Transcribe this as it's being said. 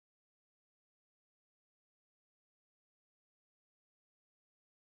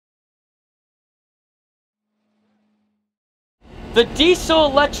The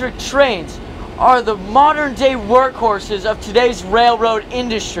diesel-electric trains are the modern-day workhorses of today's railroad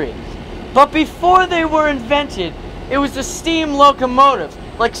industry. But before they were invented, it was the steam locomotive,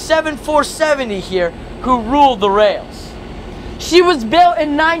 like 7470 here, who ruled the rails. She was built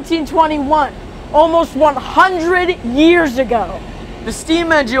in 1921, almost 100 years ago. The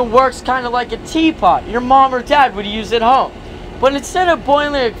steam engine works kind of like a teapot your mom or dad would use at home. But instead of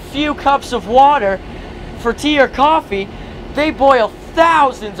boiling a few cups of water for tea or coffee, they boil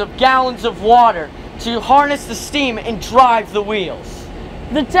thousands of gallons of water to harness the steam and drive the wheels.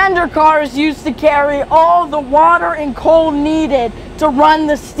 The tender car is used to carry all the water and coal needed to run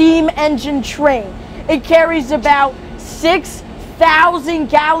the steam engine train. It carries about 6,000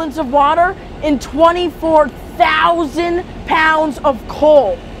 gallons of water and 24,000 pounds of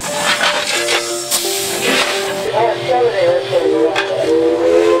coal.